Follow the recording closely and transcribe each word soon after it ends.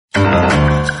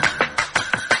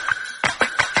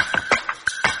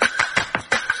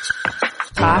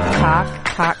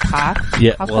Talk.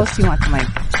 Yeah. How close do you want the mic?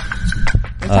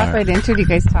 We talk right into it. Do you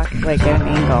guys talk like at an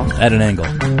angle? At an angle.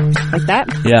 Like that?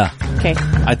 Yeah. Okay.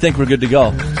 I think we're good to go.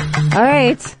 All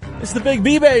right. It's the Big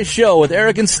B-Bay Show with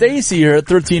Eric and Stacey here at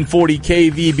 1340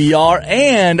 KVBR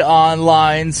and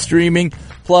online streaming,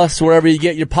 plus wherever you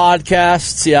get your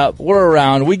podcasts. Yeah, we're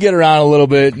around. We get around a little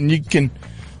bit, and you can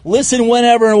listen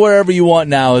whenever and wherever you want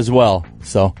now as well.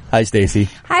 So, hi, Stacey.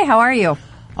 Hi, how are you?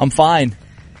 I'm fine.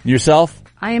 Yourself?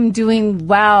 I am doing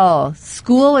well.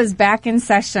 School is back in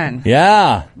session.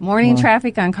 Yeah. Morning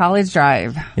traffic on College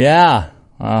Drive. Yeah.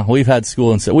 We've had school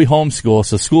we homeschool,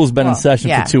 so school's been in session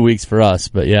for 2 weeks for us,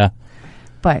 but yeah.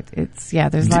 But there's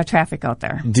a lot of traffic out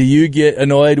there. Do you get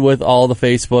annoyed with all the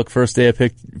Facebook first day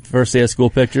of school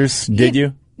pictures? Did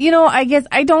you? You know, I guess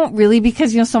I don't really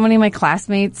because, so many of my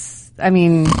classmates, I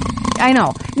mean, I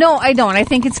know. No, I don't. I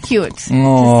think it's cute to see.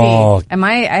 And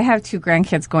I have 2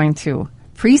 grandkids going to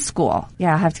preschool.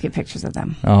 Yeah, I have to get pictures of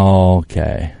them.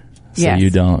 Okay. So yes.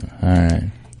 You don't. All right.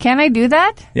 Can I do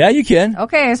that? Yeah, you can.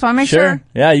 Okay, I just want to make sure.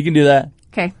 Yeah, you can do that.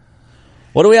 Okay.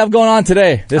 What do we have going on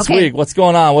today, this week? What's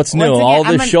going on? What's new? All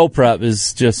this show prep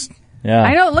is just, yeah.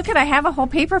 I know. Look I have a whole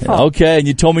paper full. Okay, and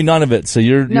you told me none of it, so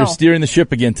you're steering the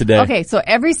ship again today. Okay, so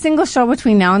every single show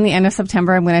between now and the end of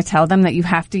September, I'm going to tell them that you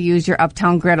have to use your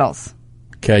Uptown griddles.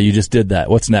 Okay, you just did that.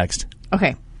 What's next?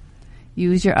 Okay.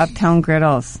 Use your Uptown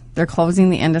griddles. They're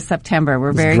closing the end of September.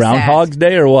 We're very Groundhog's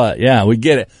Day or what? Yeah, we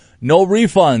get it. No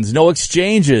refunds, no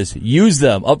exchanges. Use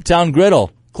them. Uptown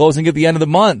Griddle. Closing at the end of the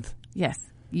month. Yes,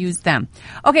 use them.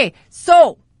 Okay,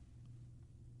 so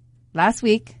last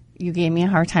week you gave me a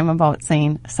hard time about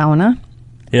saying sauna.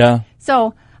 Yeah.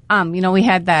 So, we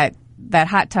had that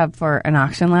hot tub for an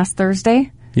auction last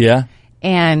Thursday. Yeah.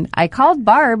 And I called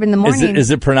Barb in the morning. Is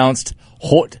it pronounced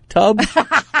hot tub?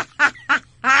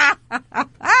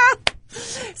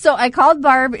 So I called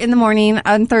Barb in the morning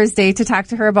on Thursday to talk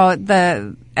to her about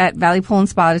at Valley Pool and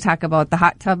Spa to talk about the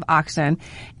hot tub auction.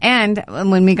 And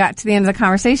when we got to the end of the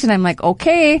conversation, I'm like,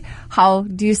 okay, how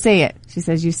do you say it? She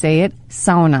says, you say it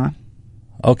sauna.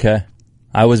 Okay.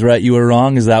 I was right. You were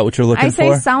wrong. Is that what you're looking for?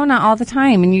 I say sauna all the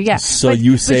time. And So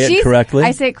you say it correctly?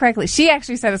 I say it correctly. She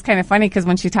actually said it's kind of funny because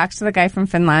when she talks to the guy from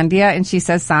Finlandia and she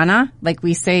says sauna, like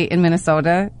we say in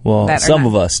Minnesota. Well, some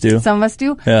of us do. Some of us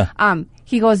do. Yeah.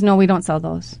 He goes, no, we don't sell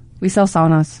those. We sell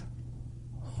saunas.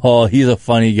 Oh, he's a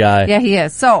funny guy. Yeah, he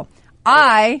is. So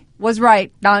I was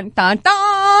right. Dun, dun,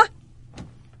 dun.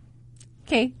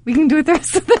 Okay, we can do it the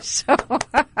rest of the show.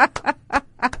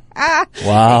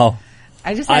 Wow.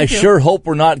 I sure hope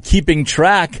we're not keeping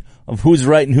track of who's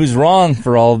right and who's wrong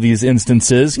for all of these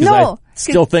instances. Because I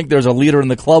still think there's a leader in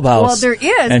the clubhouse. Well, there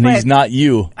is. And he's not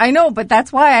you. I know, but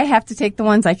that's why I have to take the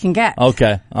ones I can get.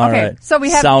 Okay. All right. So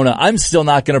we have sauna. I'm still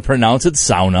not going to pronounce it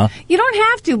sauna. You don't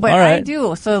have to, but I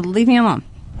do. So leave me alone.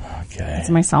 Okay. It's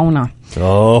my sauna.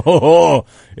 Oh,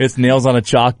 it's nails on a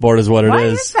chalkboard is what it is. Why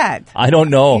is that? I don't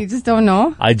know. You just don't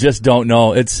know? I just don't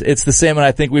know. It's the same, and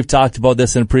I think we've talked about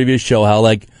this in a previous show, how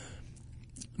like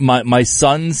my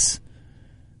sons,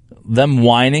 them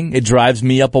whining, it drives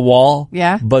me up a wall.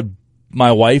 Yeah. But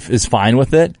my wife is fine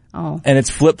with it. Oh. And it's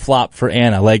flip-flop for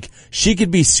Anna. Like, she could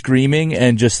be screaming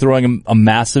and just throwing a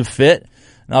massive fit,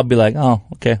 and I'll be like, oh,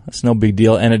 okay, that's no big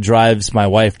deal. And it drives my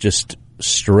wife just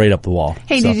straight up the wall.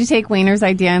 Hey, did you take Wayner's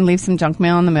idea and leave some junk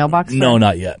mail in the mailbox? No,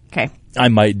 not yet. Okay. I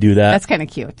might do that. That's kind of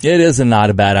cute. It is not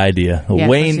a bad idea. Yeah,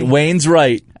 Wayne's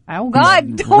right. Oh,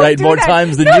 God, don't right do more that.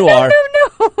 times than no, you are.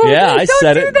 No. Yeah, I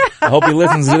said it. That. I hope he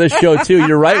listens to this show, too.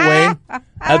 You're right, Wayne.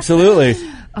 Absolutely.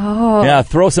 Oh. Yeah,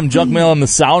 throw some junk mail in the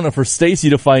sauna for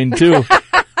Stacey to find, too. All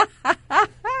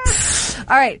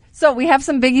right, so we have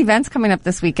some big events coming up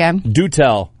this weekend. Do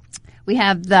tell. We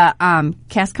have the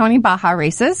Cass County Baja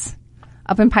races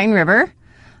up in Pine River.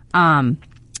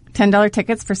 $10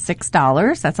 tickets for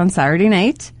 $6. That's on Saturday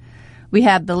night. We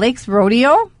have the Lakes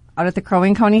Rodeo out at the Crow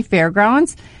Wing County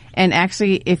Fairgrounds. And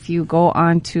actually, if you go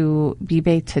on to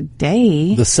B-Bay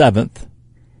today... The 7th.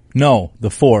 No, the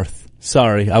 4th.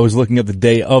 Sorry, I was looking at the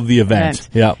day of the event.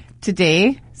 Yeah.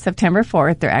 Today, September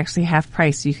 4th, they're actually half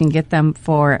price. So you can get them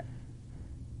for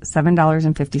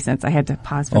 $7.50. I had to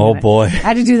pause for a minute. Oh, boy. I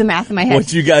had to do the math in my head.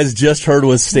 What you guys just heard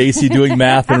was Stacey doing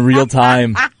math in real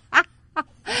time.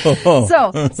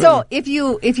 So if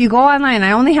you go online,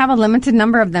 I only have a limited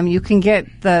number of them. You can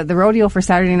get the rodeo for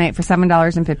Saturday night for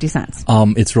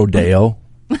 $7.50. It's rodeo.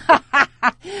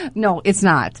 No, it's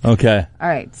not. Okay. All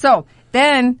right. So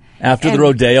then after the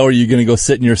rodeo, are you going to go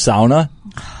sit in your sauna?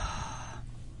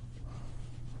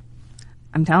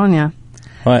 I'm telling you,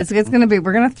 what? it's going to be.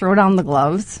 We're going to throw down the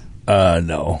gloves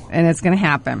No. And it's going to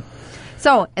happen.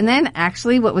 So, and then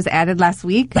actually what was added last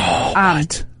week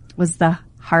was the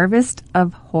Harvest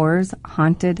of Horrors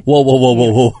Haunted.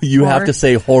 Whoa. You have to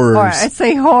say horrors. I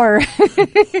say horror.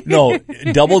 No,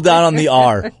 double down on the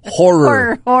R.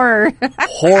 Horror. Horror.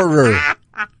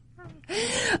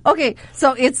 Okay,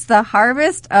 so it's the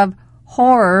Harvest of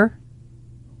Horror.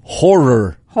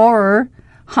 Haunted.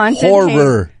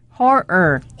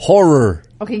 Horror.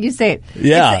 Okay, you say it.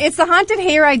 Yeah. It's the haunted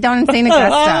hayride down in St.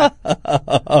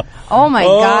 Augusta. Oh my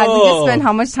God, we just spent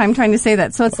how much time trying to say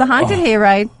that. So it's the haunted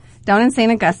hayride down in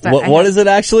St. Augusta. What is it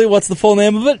actually? What's the full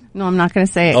name of it? No, I'm not going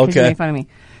to say it because you make fun of me.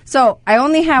 So I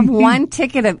only have one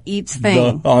ticket of each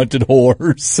thing. The haunted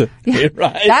horrors.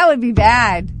 Hayride. That would be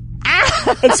bad.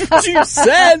 That's what you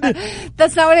said.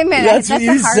 That's not what I meant. That's what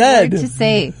you said. Word to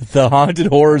say. The haunted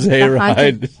horrors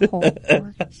hayride.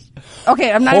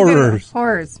 Okay, I'm not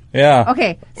horrors. Yeah.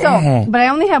 Okay, so but I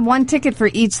only have one ticket for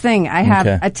each thing. I have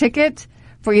a ticket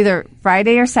for either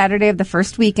Friday or Saturday of the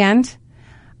first weekend.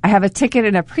 I have a ticket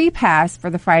and a pre-pass for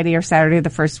the Friday or Saturday of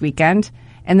the first weekend,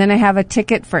 and then I have a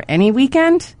ticket for any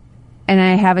weekend, and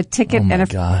I have a ticket and a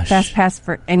fast pass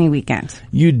for any weekend.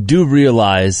 You do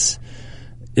realize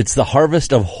it's the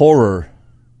Harvest of Horror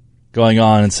going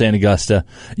on in St. Augusta.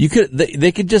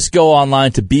 They could just go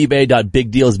online to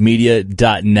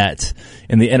bbay.bigdealsmedia.net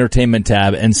in the entertainment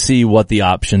tab and see what the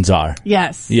options are.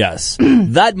 Yes.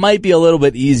 That might be a little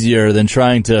bit easier than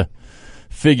trying to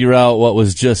figure out what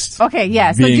was just so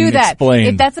do that. Explained.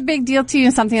 If that's a big deal to you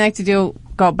and something you like to do,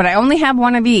 go. But I only have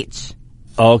one of each.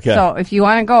 Okay. So if you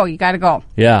want to go, you got to go.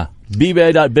 Yeah.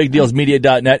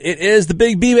 bbay.bigdealsmedia.net. It is the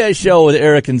Big B-Bay Show with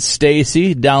Eric and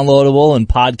Stacey. Downloadable and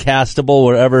podcastable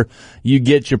wherever you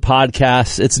get your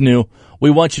podcasts. It's new. We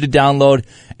want you to download.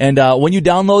 And when you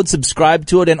download, subscribe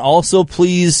to it. And also,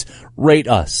 please rate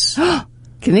us.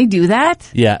 Can they do that?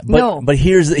 Yeah. But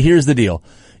here's the deal.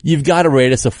 You've got to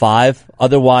rate us a 5.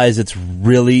 Otherwise, it's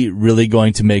really, really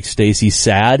going to make Stacey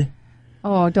sad.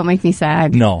 Oh, don't make me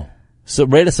sad. No. So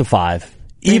rate us a 5.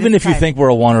 Even if you think we're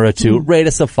a 1 or a 2, rate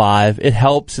us a 5. It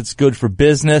helps. It's good for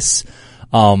business.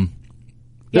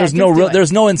 There's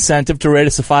no incentive to rate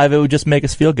us a 5. It would just make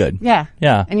us feel good. Yeah.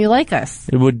 Yeah. And you like us.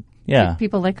 It would, yeah.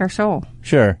 People like our show.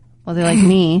 Sure. Well, they like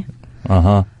me.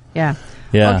 Uh-huh. Yeah.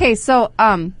 Yeah. Okay, so,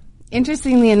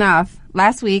 interestingly enough,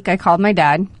 last week I called my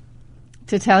dad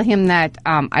to tell him that,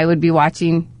 I would be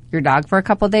watching your dog for a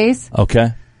couple days.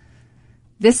 Okay.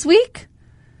 This week?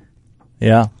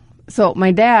 Yeah. So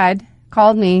my dad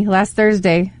called me last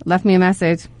Thursday, left me a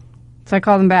message. So I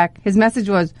called him back. His message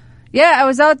was, yeah, I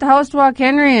was out at the house to walk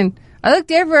Henry and I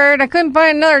looked everywhere and I couldn't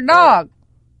find another dog.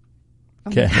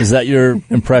 Okay. Is that your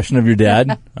impression of your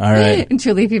dad? All right. And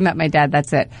truly, if you met my dad,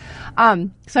 that's it. So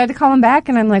I had to call him back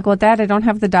and I'm like, well, Dad, I don't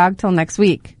have the dog till next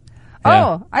week. Yeah.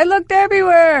 Oh, I looked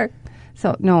everywhere.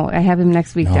 So, no, I have him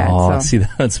next week, Dad. Oh, see,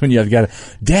 that's when you've got to,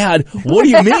 Dad, what do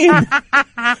you mean?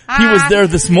 He was there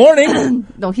this morning.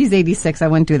 No, he's 86. I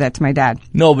wouldn't do that to my dad.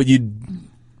 No, but you'd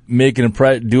make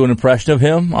do an impression of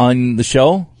him on the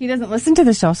show? He doesn't listen to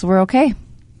the show, so we're okay.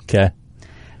 Okay.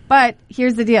 But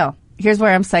here's the deal. Here's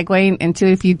where I'm segueing into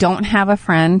if you don't have a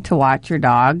friend to watch your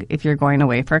dog, if you're going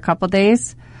away for a couple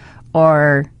days,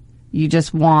 or you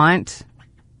just you don't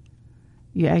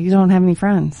have any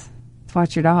friends to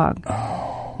watch your dog.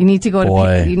 Oh, you need to go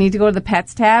to the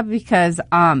pets tab because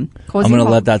I'm going to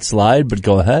let that slide, but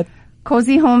go ahead.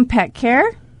 Cozy Home Pet Care,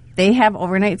 they have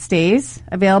overnight stays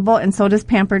available, and so does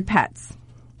Pampered Pets.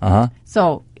 Uh-huh.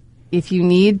 So if you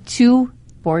need to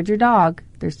board your dog,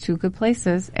 there's 2 good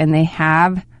places, and they're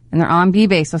on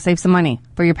B-Bay, so save some money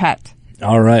for your pet.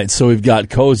 All right, so we've got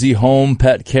Cozy Home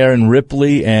Pet Care in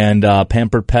Ripley and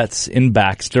Pampered Pets in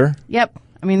Baxter. Yep.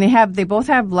 I mean, they both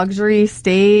have luxury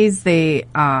stays. They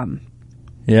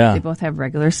both have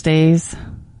regular stays.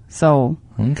 So,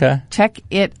 okay. Check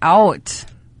it out.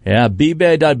 Yeah,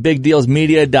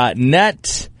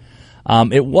 bbay.bigdealsmedia.net.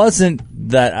 It wasn't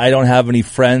that I don't have any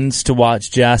friends to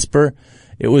watch Jasper.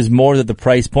 It was more that the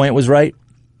price point was right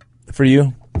for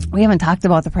you. We haven't talked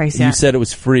about the price yet. You said it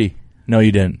was free. No,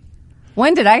 you didn't.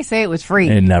 When did I say it was free?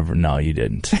 No, you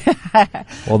didn't.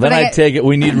 Well, then I take it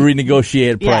we need to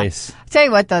renegotiate a price. Yeah. I'll tell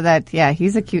you what, though,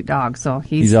 he's a cute dog, so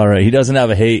he's all right. He has not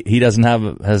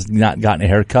gotten a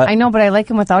haircut. I know, but I like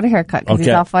him without a haircut because he's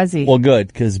all fuzzy. Well, good,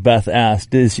 because Beth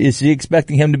asked, is she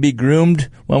expecting him to be groomed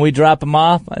when we drop him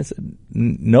off? I said,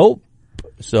 nope.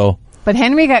 So, but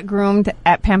Henry got groomed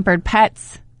at Pampered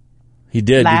Pets. He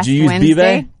did. Did you use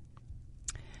B-Bay?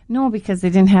 No, because they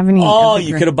didn't have any. Oh,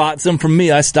 you could have bought some from me.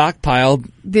 I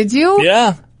stockpiled. Did you?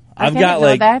 Yeah. I've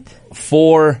got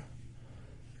 4,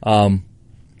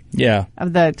 yeah.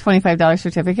 Of the $25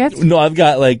 certificates? No, I've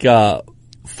got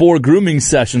 4 grooming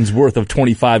sessions worth of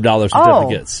 $25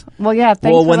 certificates. Well, yeah.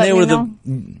 Well, when they were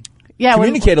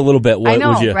communicate a little bit. What I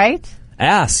know, would you right?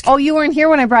 Ask. Oh, you weren't here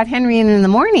when I brought Henry in the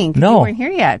morning. No. You weren't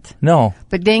here yet. No.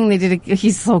 But dang, they did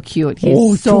he's so cute.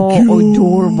 He's so cute.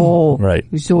 adorable. Right.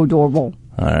 He's so adorable.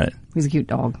 All right. He's a cute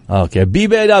dog. Okay.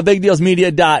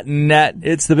 bbay.bigdealsmedia.net.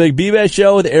 It's the Big B-Bay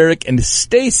Show with Eric and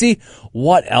Stacey.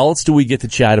 What else do we get to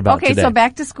chat about today? Okay, so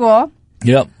back to school.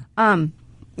 Yep.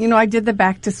 I did the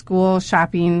back to school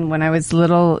shopping when I was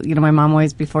little. My mom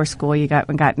always before school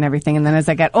gotten everything, and then as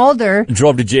I got older,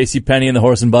 drove to JCPenney in the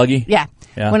horse and buggy. Yeah.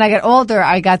 When I got older,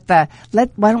 I got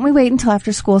why don't we wait until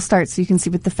after school starts so you can see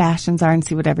what the fashions are and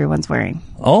see what everyone's wearing.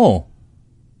 Oh,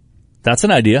 that's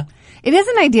an idea. It is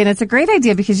an idea, and it's a great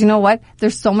idea because you know what?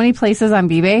 There's so many places on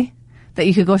B-Bay that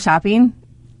you could go shopping,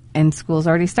 and school's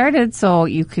already started, so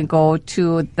you can go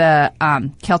to the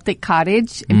Celtic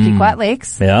Cottage in Pequot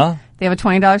Lakes. Yeah. They have a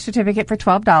 $20 certificate for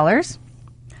 $12.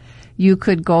 You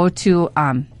could go to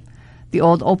the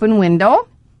old open window.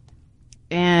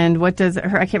 And what does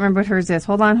I can't remember what hers is.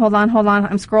 Hold on. I'm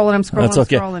scrolling. That's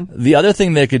okay. The other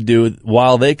thing they could do,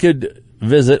 while they could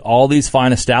visit all these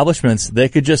fine establishments, they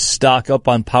could just stock up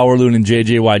on Powerloon and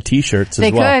JJY t-shirts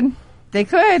as well. They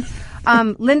could.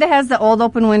 Linda has the old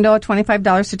open window,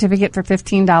 $25 certificate for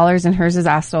 $15, and hers is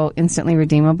also instantly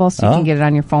redeemable, so you can get it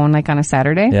on your phone like on a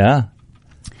Saturday. Yeah.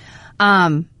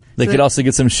 They could also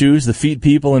get some shoes, the Feet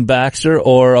People in Baxter,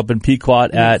 or up in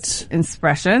Pequot at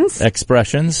Expressions.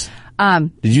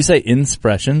 Did you say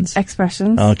Expressions?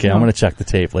 Expressions. Okay, no. I'm going to check the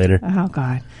tape later. Oh,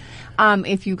 God.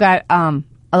 If you got a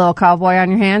little cowboy on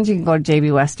your hands, you can go to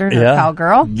JB Western or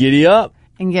Cowgirl. Giddy up.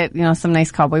 And get, some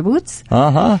nice cowboy boots.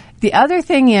 Uh-huh. The other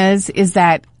thing is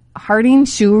that Harding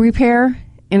Shoe Repair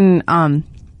in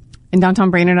downtown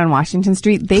Brainerd on Washington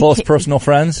Street. Close personal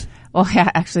friends? Well,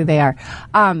 yeah, actually they are.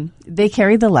 They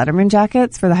carry the Letterman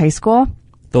jackets for the high school.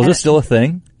 Those are still a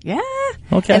thing? Yeah.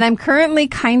 Okay. And I'm currently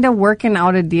kind of working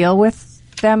out a deal with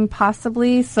them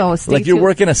possibly, so stay tuned. Like you're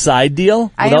working a side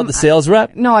deal without the sales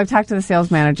rep? No, I've talked to the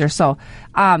sales manager, so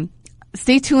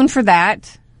stay tuned for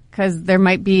that because there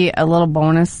might be a little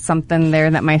bonus, something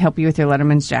there that might help you with your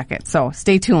Letterman's jacket. So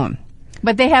stay tuned.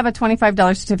 But they have a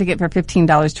 $25 certificate for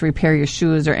 $15 to repair your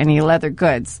shoes or any leather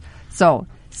goods. So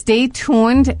stay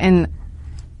tuned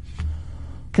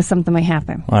because something might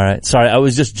happen. All right. Sorry, I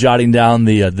was just jotting down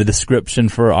the description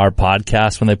for our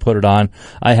podcast when they put it on.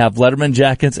 I have Letterman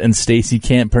Jackets and Stacey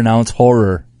can't pronounce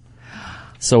horror.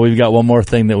 So we've got one more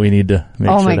thing that we need to make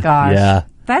sure. Oh, my gosh. Yeah.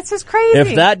 That's just crazy.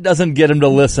 If that doesn't get them to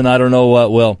listen, I don't know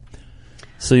what will.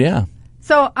 So, yeah.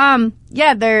 So,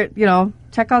 they're,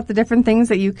 check out the different things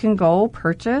that you can go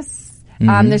purchase.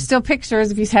 There's still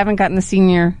pictures if you haven't gotten the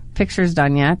senior pictures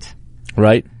done yet.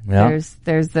 Right. Yeah.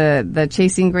 There's the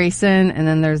Chasing Grayson, and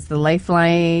then there's the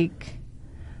Lifelike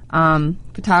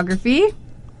photography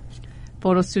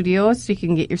photo studios, so you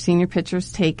can get your senior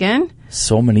pictures taken.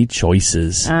 So many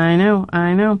choices. I know.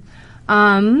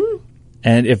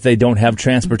 And if they don't have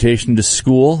transportation to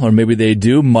school, or maybe they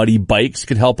do, Muddy Bikes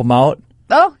could help them out.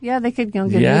 Oh, yeah, they could get a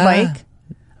new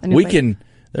bike.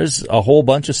 There's a whole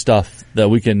bunch of stuff that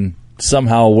we can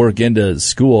somehow work into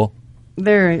school.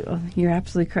 You're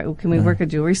absolutely correct. Can we work a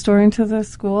jewelry store into the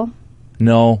school?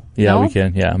 No. Yeah, No? we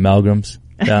can. Yeah, amalgams.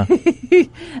 Yeah. a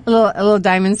little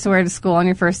diamonds to wear to school on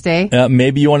your first day.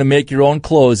 Maybe you want to make your own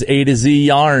clothes, A to Z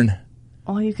yarn.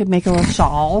 Oh, you could make a little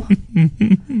shawl.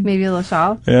 Maybe a little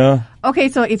shawl. Yeah. Okay,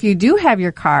 so if you do have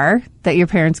your car that your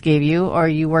parents gave you or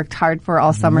you worked hard for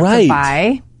all summer to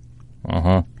buy,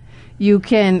 you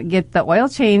can get the oil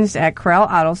changed at Corral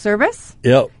Auto Service.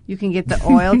 Yep. You can get the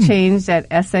oil changed at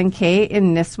SNK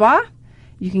in Nisswa.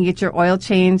 You can get your oil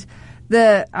changed.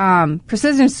 The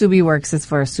Precision Subi Works is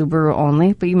for a Subaru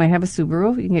only, but you might have a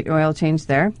Subaru. You can get your oil changed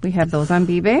there. We have those on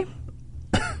B-Bay.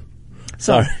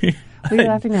 Sorry. What are you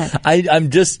laughing at? I'm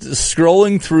just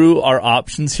scrolling through our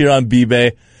options here on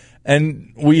B-Bay,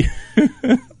 and we...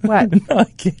 What? No, I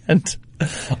can't.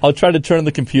 I'll try to turn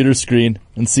the computer screen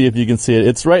and see if you can see it.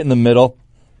 It's right in the middle,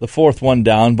 the fourth one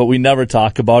down, but we never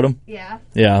talk about them. Yeah.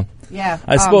 Yeah. Yeah.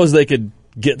 I suppose they could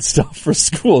get stuff for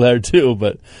school there, too,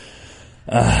 but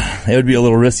it would be a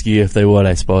little risky if they would,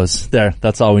 I suppose. There,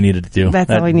 that's all we needed to do.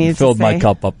 That's all we needed to say. Filled my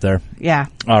cup up there. Yeah.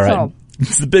 All right. So,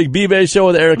 it's the Big B-Bay Show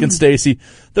with Eric and Stacey.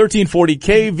 1340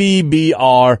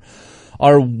 KVBR.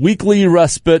 Our weekly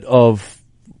respite of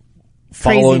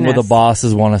following what the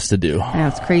bosses want us to do. Yeah,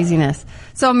 it's craziness.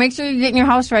 So make sure you're getting your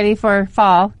house ready for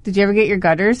fall. Did you ever get your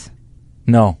gutters?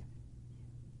 No.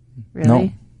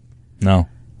 Really? No.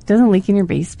 It doesn't leak in your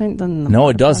basement? No,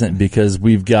 it doesn't, because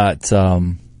we've got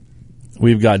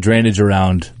drainage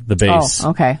around the base.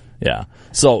 Oh, okay. Yeah.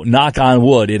 So, knock on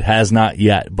wood, it has not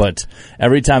yet. But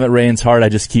every time it rains hard, I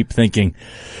just keep thinking,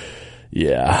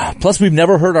 yeah. Plus, we've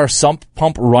never heard our sump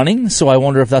pump running, so I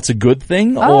wonder if that's a good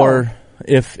thing or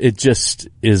if it just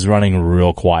is running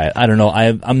real quiet. I don't know.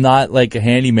 I'm not like a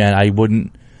handyman. I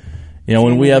wouldn't,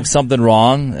 when we have something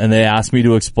wrong and they ask me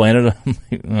to explain it, I'm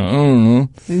like, I don't know.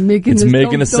 It's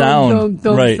making a sound.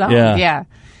 Right, sound. Yeah. Yeah.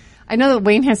 I know that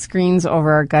Wayne has screens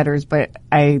over our gutters, but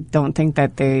I don't think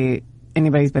that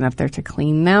anybody's been up there to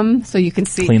clean them, so you can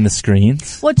see. Clean the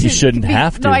screens? Well, you shouldn't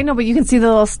have to. No, I know, but you can see the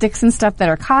little sticks and stuff that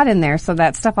are caught in there, so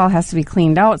that stuff all has to be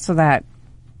cleaned out so that.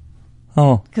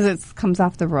 Oh. Because it comes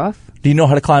off the roof. Do you know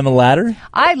how to climb a ladder?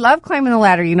 I love climbing the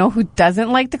ladder. You know who doesn't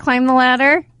like to climb the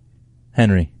ladder?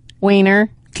 Henry. Wayner.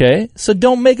 Okay, so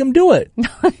don't make him do it.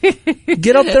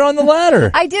 Get up there on the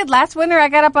ladder. I did. Last winter, I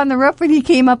got up on the roof, and he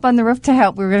came up on the roof to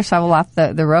help. We were going to shovel off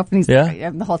the roof, and he's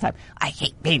like, the whole time, I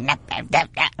hate being up there.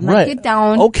 I'm like, get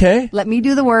down. Okay. Let me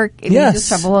do the work, and you just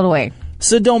shovel it away.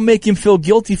 So don't make him feel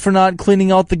guilty for not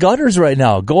cleaning out the gutters right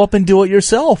now. Go up and do it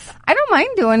yourself. I don't mind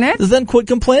doing it. Then quit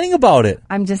complaining about it.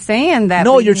 I'm just saying that.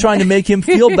 No, you're trying to make him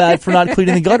feel bad for not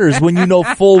cleaning the gutters when you know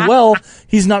full well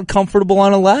he's not comfortable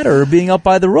on a ladder or being up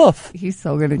by the roof. He's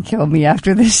so going to kill me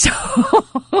after this show.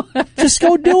 Just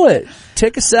go do it.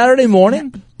 Take a Saturday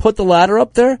morning, put the ladder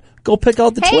up there, go pick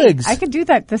out the twigs. I could do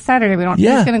that this Saturday. He's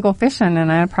going to go fishing,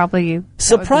 and I probably...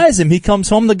 Surprise him. He comes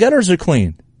home, the gutters are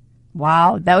clean.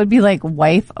 Wow, that would be like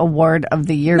Wife Award of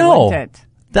the Year, wouldn't it?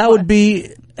 That would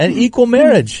be an equal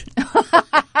marriage.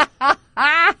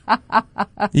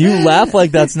 You laugh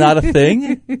like that's not a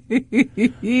thing?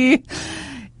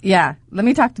 Yeah, let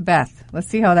me talk to Beth. Let's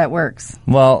see how that works.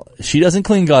 Well, she doesn't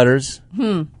clean gutters.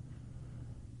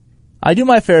 I do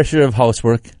my fair share of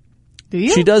housework. Do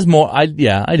you? She does more. I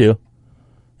do.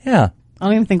 Yeah. I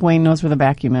don't even think Wayne knows where the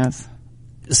vacuum is.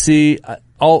 See,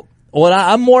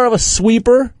 I'm more of a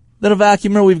sweeper than a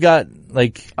vacuumer. We've got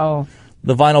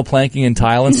the vinyl planking and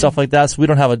tile and stuff like that, so we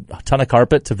don't have a ton of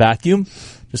carpet to vacuum.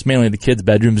 Just mainly the kids'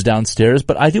 bedrooms downstairs.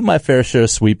 But I do my fair share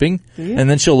of sweeping. Do you? And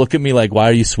then she'll look at me like, why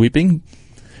are you sweeping?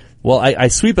 Well, I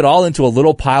sweep it all into a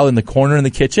little pile in the corner in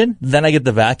the kitchen. Then I get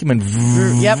the vacuum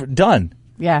and done.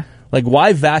 Yeah. Like,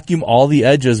 why vacuum all the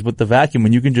edges with the vacuum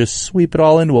when you can just sweep it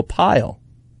all into a pile?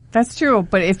 That's true.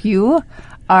 But if you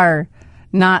are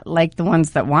not like the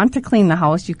ones that want to clean the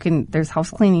house, there's house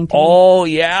cleaning too. Oh,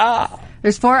 yeah.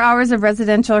 There's 4 hours of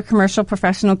residential or commercial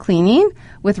professional cleaning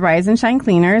with Rise and Shine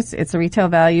Cleaners. It's a retail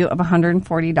value of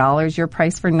 $140. Your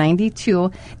price for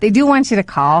 $92. They do want you to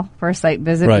call for a site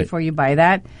visit before you buy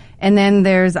that. And then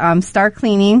there's Star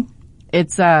Cleaning.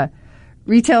 It's a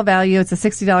retail value. It's a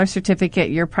 $60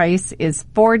 certificate. Your price is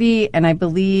 $40. And I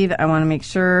believe, I want to make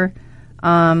sure,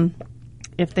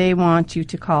 if they want you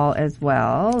to call as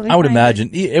well. I would imagine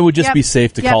it would just be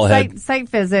safe to call ahead. Site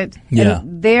visit. Yeah.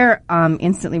 And they're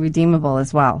instantly redeemable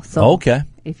as well. So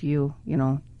if you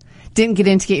didn't get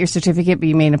in to get your certificate, but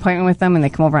you made an appointment with them and they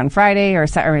come over on Friday or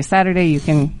Saturday, you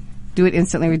can do it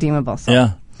instantly redeemable. So.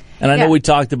 Yeah. And I know we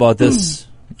talked about this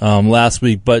last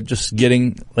week, but just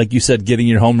getting, like you said, getting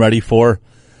your home ready for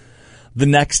the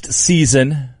next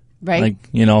season. Right.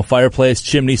 Like, fireplace,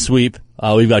 chimney sweep.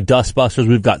 We've got dust busters.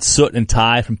 We've got Soot and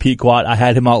Ty from Pequot. I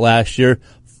had him out last year.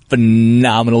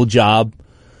 Phenomenal job.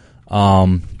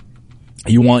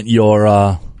 You want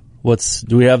your,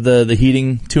 do we have the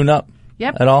heating tune-up?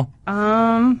 Yep. At all?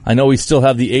 I know we still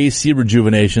have the AC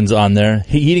rejuvenations on there.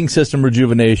 Heating system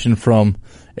rejuvenation from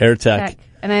AirTech.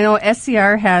 And I know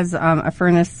SCR has a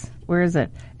furnace. Where is it?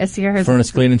 SCR has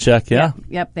furnace clean and check. Yeah.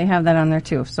 Yep. They have that on there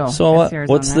too. So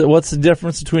what's the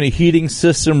difference between a heating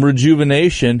system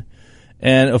rejuvenation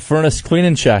and a furnace clean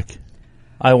and check?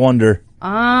 I wonder.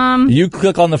 You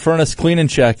click on the furnace clean and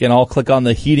check, and I'll click on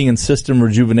the heating and system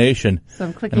rejuvenation. So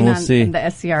I'm clicking on the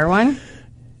SCR one.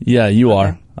 Yeah, you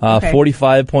are.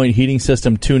 45-point heating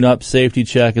system tune-up, safety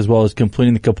check, as well as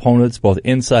completing the components both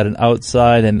inside and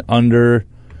outside and under,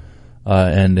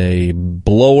 and a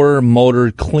blower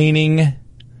motor cleaning.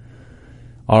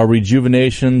 Our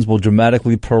rejuvenations will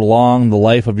dramatically prolong the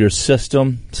life of your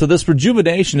system. So this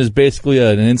rejuvenation is basically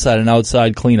an inside and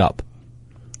outside cleanup.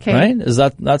 Okay. Right?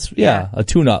 That's a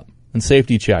tune-up and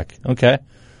safety check. Okay.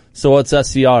 So what's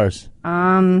SCRs?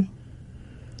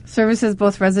 Services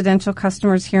both residential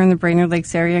customers here in the Brainerd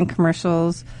Lakes area and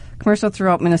commercial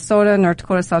throughout Minnesota, North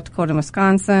Dakota, South Dakota, and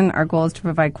Wisconsin. Our goal is to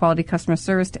provide quality customer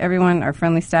service to everyone. Our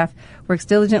friendly staff works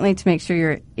diligently to make sure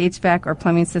your HVAC or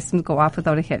plumbing systems go off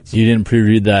without a hitch. You didn't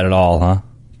pre-read that at all,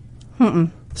 huh?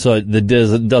 So it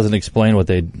doesn't explain what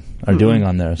they are doing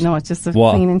on theirs. No, it's just a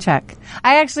clean and check.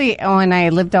 I actually, when I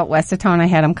lived out west of town, I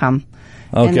had them come.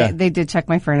 Okay. And they did check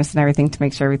my furnace and everything to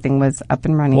make sure everything was up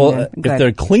and running. Well, and good. if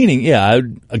they're cleaning, a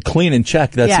clean and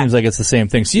check, that seems like it's the same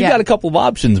thing. So you've got a couple of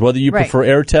options, whether you prefer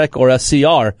AirTech or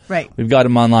SCR. Right. We've got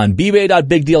them online.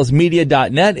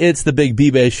 bbay.bigdealsmedia.net. It's the Big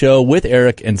B-Bay Show with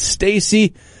Eric and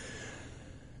Stacey.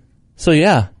 So,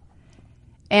 yeah.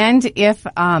 And if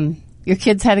your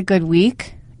kids had a good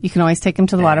week, you can always take them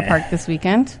to the water park this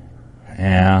weekend.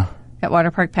 Yeah. At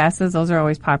water park passes, those are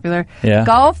always popular. Yeah.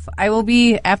 Golf,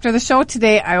 after the show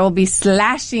today, I will be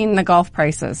slashing the golf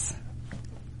prices.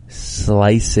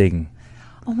 Slicing.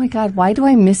 Oh my God, why do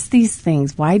I miss these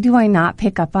things? Why do I not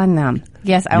pick up on them?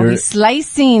 Yes, I will be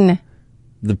slicing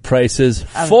the prices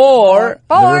for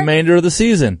the remainder of the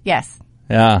season. Yes.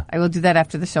 Yeah. I will do that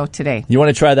after the show today. You want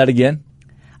to try that again?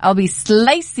 I'll be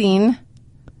slicing.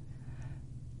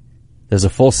 There's a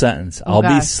full sentence. I'll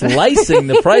be slicing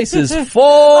the prices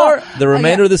for the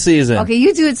remainder of the season. Okay,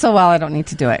 you do it so well, I don't need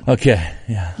to do it. Okay,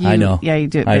 yeah, I know. Yeah, you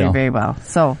do it very, very well.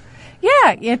 So,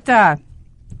 yeah,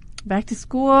 back to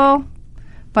school,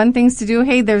 fun things to do.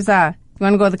 Hey, you want to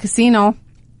go to the casino?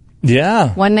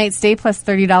 Yeah. One night stay plus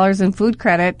 $30 in food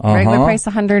credit. Regular price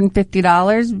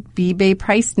 $150. B-Bay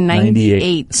price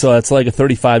 $98. So that's like a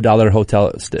 $35 hotel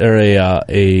or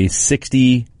a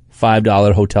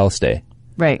 $65 hotel stay.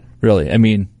 Right. Really, I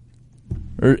mean,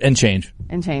 and change.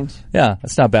 And change. Yeah,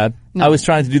 that's not bad. No. I was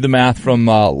trying to do the math from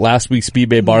last week's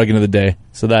B-Bay bargain of the day,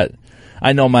 so that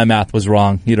I know my math was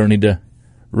wrong. You don't need to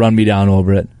run me down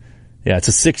over it. Yeah, it's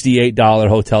a $68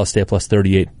 hotel stay plus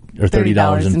 $30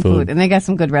 in food. And they got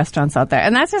some good restaurants out there.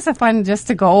 And that's just a fun just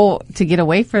to go to get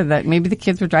away for that. Maybe the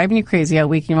kids were driving you crazy all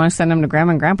week. You want to send them to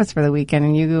Grandma and Grandpa's for the weekend,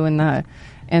 and you and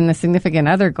the significant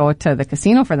other go to the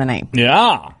casino for the night.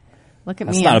 Yeah. Look at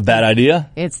That's me. That's not a bad idea.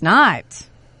 It's not.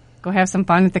 Go have some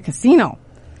fun at the casino.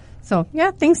 So, yeah,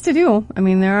 things to do. I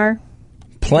mean, there are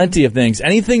plenty of things.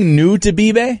 Anything new to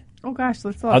B-Bay? Oh, gosh,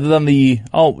 let's look. Other than we've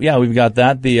got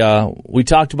that. We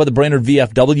talked about the Brainerd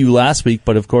VFW last week,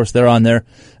 but of course they're on there.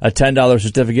 A $10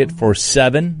 certificate for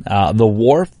 7. The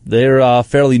Wharf, they're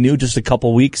fairly new, just a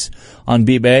couple weeks on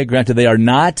B-Bay. Granted, they are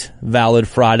not valid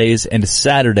Fridays and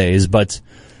Saturdays, but,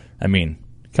 I mean,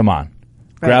 come on.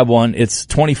 Right. Grab one. It's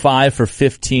 $25 for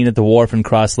 15 at the Wharf in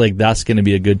Cross Lake. That's going to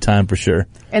be a good time for sure.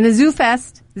 And the Zoo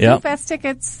Fest. Zoo Fest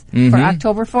tickets for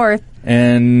October 4th.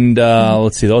 And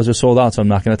let's see, those are sold out, so I'm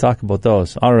not going to talk about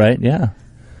those. All right, yeah.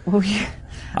 Oh, yeah.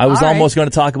 I was almost going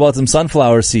to talk about some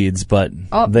sunflower seeds, but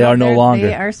they are no longer.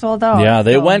 They are sold out. Yeah,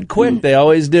 they went quick. They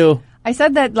always do. I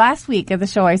said that last week at the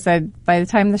show. I said by the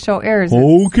time the show airs.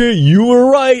 Okay, you were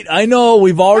right. I know.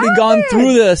 We've already gone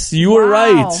through this. You were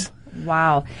right.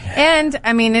 Wow. And,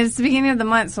 I mean, it's the beginning of the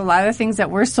month, so a lot of things that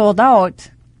were sold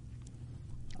out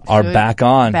are back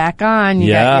on. Back on.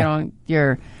 You got,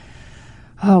 your,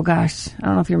 oh gosh, I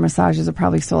don't know if your massages are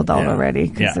probably sold out already,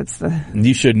 because it's the.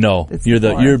 You should know.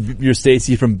 You're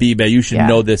Stacey from B-Bay. You should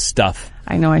know this stuff.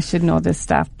 I know I should know this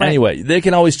stuff. But anyway, they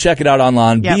can always check it out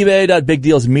online.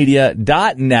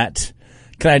 bbay.bigdealsmedia.net.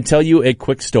 Can I tell you a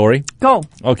quick story? Go.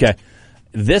 Okay.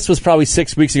 This was probably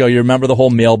 6 weeks ago. You remember the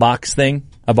whole mailbox thing?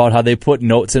 About how they put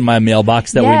notes in my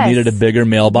mailbox that we needed a bigger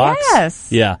mailbox?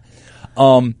 Yes. Yeah.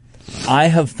 I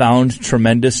have found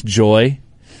tremendous joy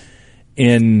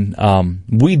in,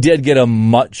 we did get a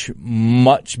much,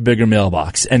 much bigger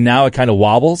mailbox, and now it kind of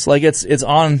wobbles. Like it's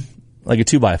on like a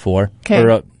 2x4. Okay.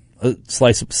 Or a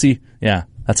slice of,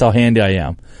 that's how handy I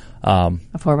am. A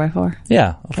 4x4?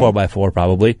 Yeah, a 4x4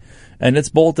 probably. And it's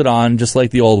bolted on just like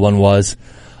the old one was.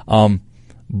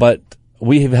 But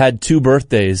we have had 2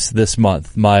 birthdays this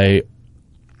month. My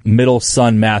middle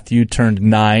son, Matthew, turned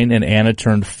 9, and Anna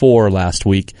turned 4 last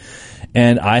week.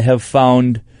 And I have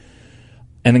found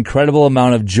an incredible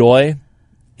amount of joy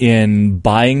in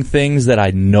buying things that I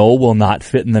know will not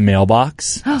fit in the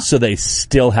mailbox, so they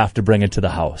still have to bring it to the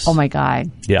house. Oh, my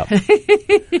God. Yeah.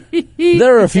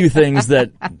 There are a few things that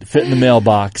fit in the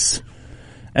mailbox.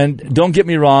 And don't get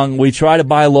me wrong, we try to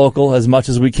buy local as much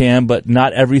as we can, but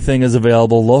not everything is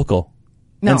available local.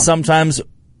 No. And sometimes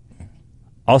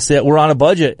I'll say we're on a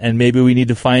budget and maybe we need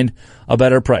to find a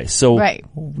better price. So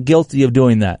guilty of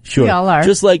doing that. Sure. We all are.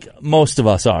 Just like most of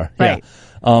us are. Right.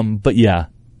 Yeah. But yeah.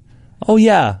 Oh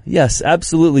yeah. Yes,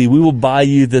 absolutely. We will buy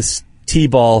you this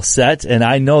T-ball set, and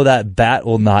I know that bat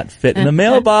will not fit in the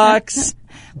mailbox.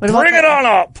 Bring it on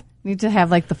up. Need to have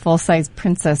like the full-size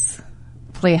princess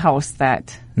playhouse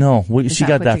that. No, she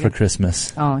got that for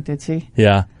Christmas. Oh, did she?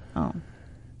 Yeah. Oh.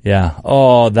 Yeah.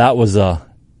 Oh, that was to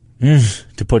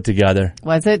put together.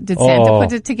 Was it? Did Santa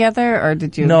put it together, or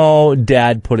did you? No,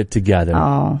 Dad put it together.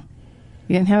 Oh.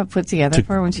 You didn't have it put together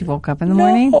for her when she woke up in the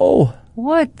morning? Oh.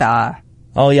 What the?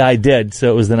 Oh, yeah, I did. So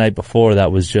it was the night before.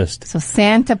 That was just... So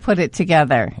Santa put it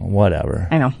together. Whatever.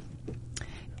 I know.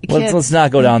 Let's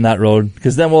not go down that road,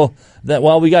 because then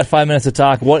we got 5 minutes to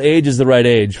talk. What age is the right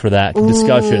age for that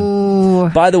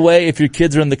discussion? By the way, if your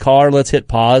kids are in the car, let's hit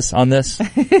pause on this.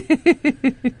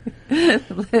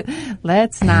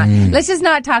 Let's not. Let's just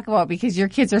not talk about it, because your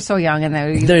kids are so young and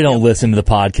they don't listen to the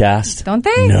podcast. Don't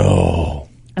they? No.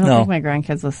 I don't think my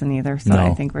grandkids listen either, so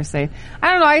I think we're safe.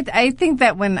 I don't know. I think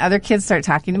that when other kids start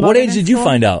talking about What age did you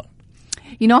find out?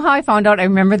 You know how I found out? I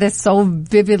remember this so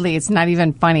vividly. It's not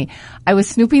even funny. I was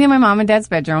snooping in my mom and dad's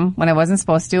bedroom when I wasn't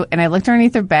supposed to, and I looked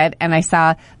underneath their bed, and I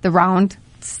saw the round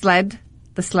sleds,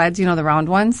 the round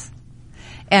ones.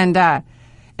 And I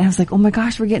was like, oh my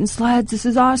gosh, we're getting sleds. This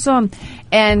is awesome.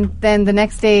 And then the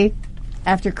next day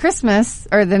after Christmas,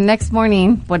 or the next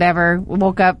morning, whatever, we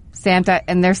woke up, Santa,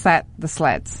 and there sat the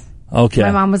sleds. Okay.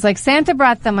 My mom was like, Santa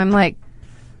brought them. I'm like,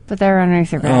 but they're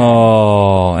underneath your bed.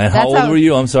 Oh, and how old were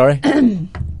you? I'm sorry. I'm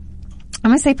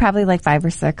going to say probably like 5 or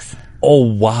 6.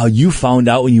 Oh, wow. You found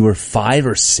out when you were 5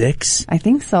 or 6? I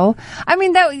think so. I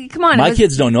mean, come on. My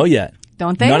kids don't know yet.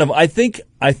 Don't they? None of them.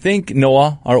 I think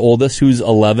Noah, our oldest, who's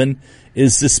 11,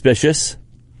 is suspicious.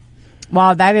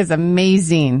 Wow, that is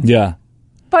amazing. Yeah.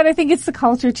 But I think it's the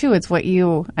culture, too. It's what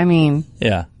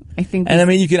Yeah. I think. And I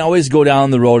mean, you can always go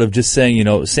down the road of just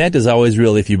saying, Santa's always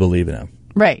real if you believe in him.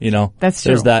 Right. That's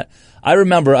true. There's that. I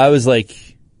remember I was like,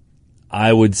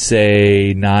 I would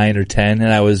say 9 or 10,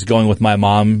 and I was going with my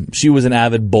mom. She was an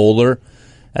avid bowler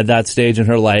at that stage in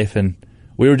her life, and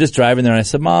we were just driving there, and I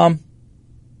said, Mom,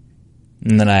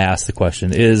 and then I asked the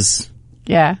question,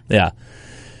 Yeah. Yeah.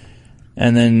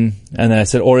 And then I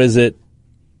said, or is it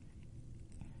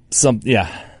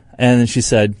yeah. And then she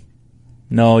said,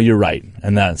 no, you're right.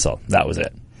 And that was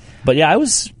it. But yeah, I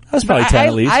was probably 10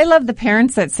 at least. I love the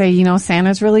parents that say,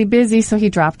 Santa's really busy, so he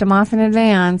dropped him off in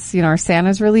advance. Or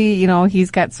Santa's really,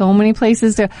 he's got so many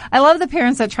places to. I love the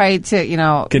parents that try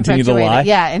to, continue to lie.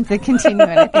 Yeah, and to continue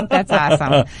it. I think that's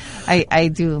awesome. I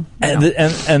do.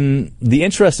 And the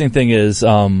interesting thing is,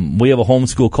 we have a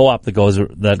homeschool co-op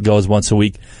that goes once a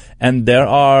week, and there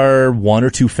are 1 or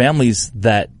 2 families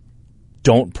that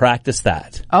don't practice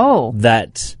that. Oh.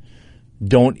 That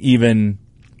don't even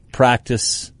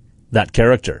practice that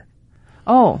character.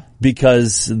 Oh.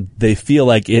 Because they feel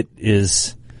like it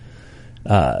is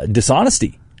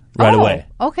dishonesty right away.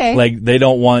 Okay. Like they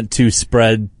don't want to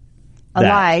spread a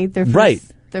lie. Right.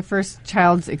 Their first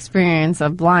child's experience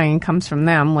of lying comes from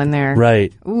them when they're...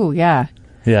 Right. Ooh, yeah.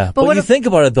 Yeah. But you think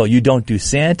about it, though. You don't do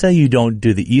Santa. You don't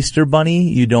do the Easter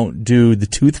Bunny. You don't do the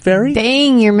Tooth Fairy.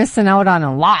 Dang, you're missing out on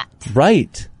a lot.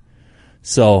 Right.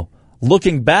 So...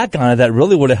 looking back on it, that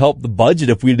really would have helped the budget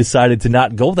if we decided to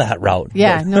not go that route.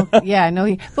 Yeah, no.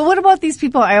 But what about these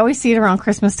people? I always see it around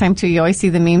Christmas time too. You always see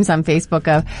the memes on Facebook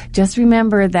of, just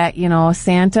remember that,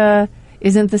 Santa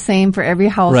isn't the same for every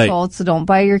household, right. So don't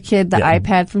buy your kid the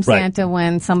iPad from Santa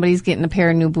when somebody's getting a pair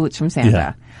of new boots from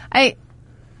Santa. Yeah.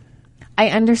 I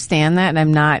understand that, and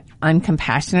I'm not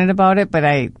uncompassionate about it,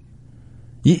 but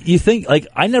You think,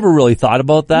 I never really thought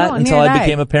about that until I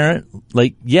became a parent.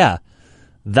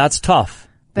 That's tough.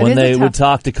 When they would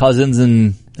talk to cousins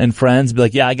and friends, be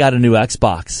like, yeah, I got a new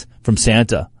Xbox from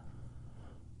Santa.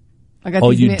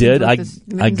 You did? I got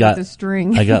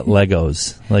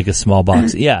Legos, like a small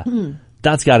box. Yeah.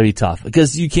 That's got to be tough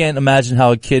because you can't imagine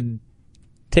how a kid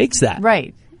takes that.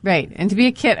 Right. And to be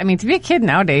a kid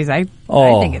nowadays, I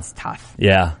think it's tough.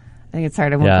 Yeah. I think it's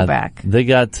hard. I won't go back. They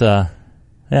got,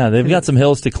 they've got some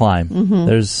hills to climb.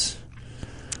 Mm-hmm.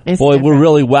 We're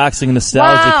really waxing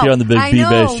nostalgic here on the Big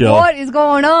B-Bay Show. What is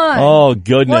going on? Oh,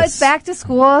 goodness. Well, it's back to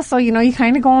school, so, you're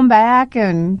kind of going back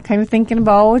and kind of thinking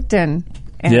about and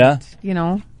yeah.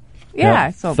 Yeah.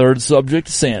 So third subject,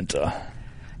 Santa.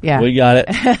 Yeah. We got it.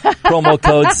 Promo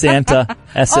code Santa,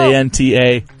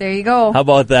 S-A-N-T-A. There you go. How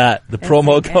about that? The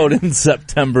promo code in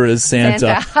September is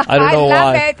Santa. I don't know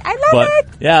why. I love it.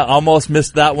 Yeah, almost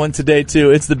missed that one today, too.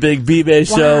 It's the Big B-Bay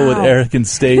Show with Eric and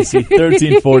Stacey,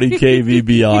 1340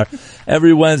 KVBR.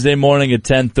 Every Wednesday morning at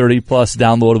 10:30, plus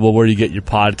downloadable where you get your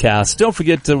podcasts. Don't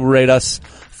forget to rate us.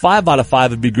 5 out of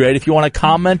 5 would be great. If you want to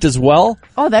comment as well.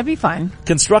 Oh, that'd be fine.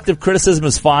 Constructive criticism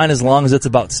is fine as long as it's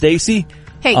about Stacey.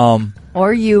 Hey.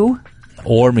 Or you.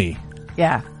 Or me.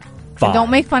 Yeah. And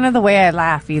don't make fun of the way I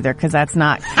laugh either, because that's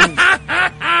not... like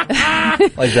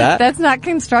that? That's not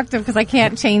constructive, because I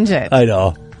can't change it. I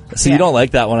know. So you don't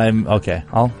like that when I'm... Okay.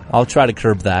 I'll try to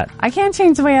curb that. I can't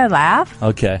change the way I laugh.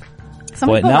 Okay. Some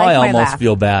people now I like almost laugh.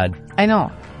 feel bad. I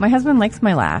know. My husband likes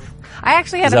my laugh. I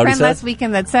actually had a friend last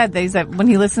weekend that said that when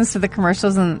he listens to the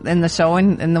commercials and the show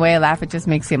and the way I laugh, it just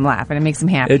makes him laugh and it makes him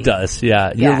happy. It does,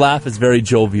 yeah. Your laugh is very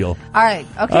jovial. All right,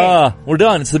 okay. We're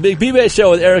done. It's the Big B-Bay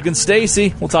Show with Eric and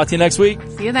Stacey. We'll talk to you next week.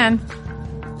 See you then.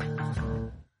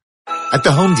 At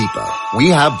the Home Depot, we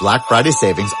have Black Friday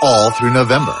savings all through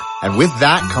November. And with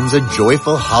that comes a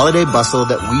joyful holiday bustle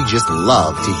that we just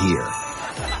love to hear.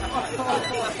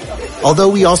 Although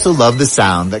we also love the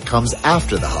sound that comes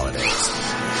after the holidays,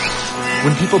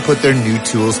 when people put their new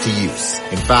tools to use.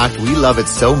 In fact, we love it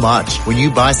so much. When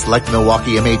you buy select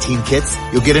Milwaukee M18 kits,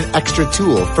 you'll get an extra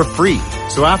tool for free.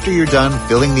 So after you're done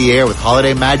filling the air with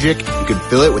holiday magic, you can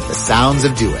fill it with the sounds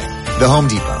of doing. The Home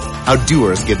Depot. How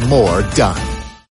doers get more done.